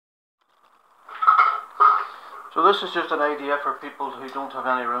So this is just an idea for people who don't have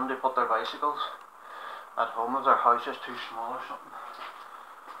any room to put their bicycles at home if their house is too small or something.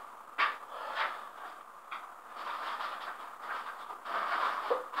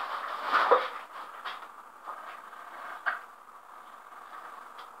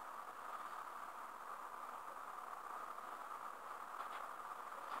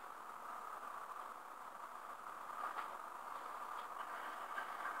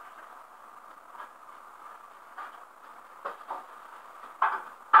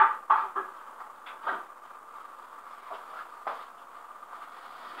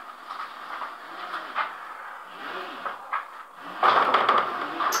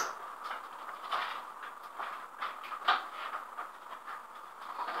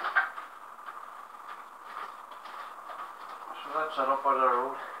 So that's it up out of the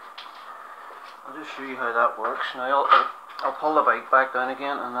road. I'll just show you how that works. Now I'll pull the bike back down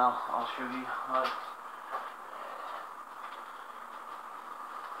again and I'll show you how.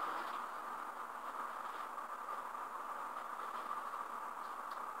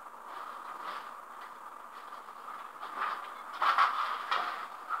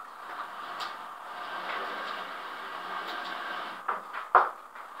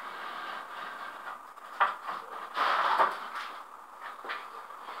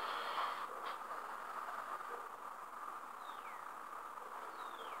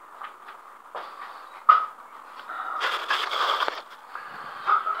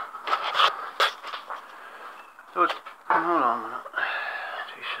 So it's, hold on a minute,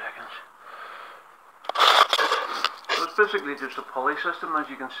 2 seconds. So it's basically just a pulley system, as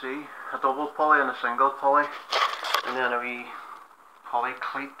you can see, a double pulley and a single pulley, and then a wee pulley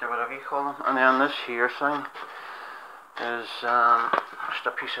cleat or whatever you call them. And then this here thing is just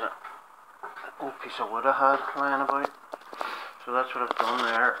a old piece of wood I had lying about. So that's what I've done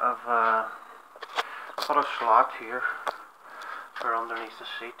there. I've put a slot here for underneath the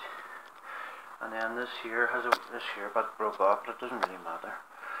seat. And then this here bit broke off, but it doesn't really matter.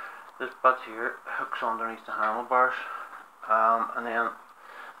 This bit here hooks underneath the handlebars, and then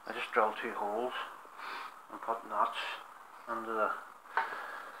I just drill 2 holes and put knots under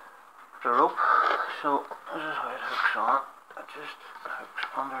the rope. So this is how it hooks on. It just hooks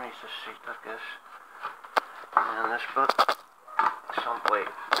underneath the seat like this, and then this bit simply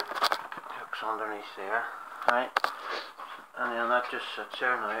hooks underneath there, right? And then that just sits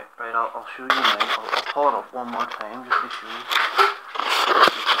there now. Right, I'll show you now. I'll pull it up one more time just to show you.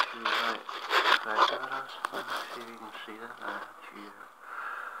 How effective it is. Let's see if you can see that.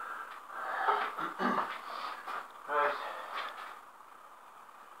 Right.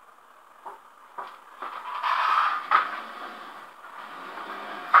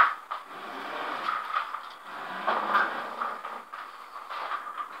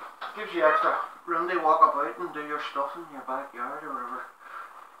 Gives you extra room to walk about and do your stuff in your backyard or whatever.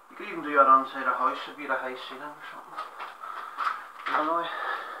 You could even do that inside a house if you had a high ceiling or something. Anyway,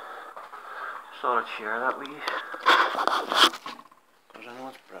 just thought I'd share that with you. Because I know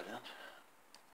it's brilliant.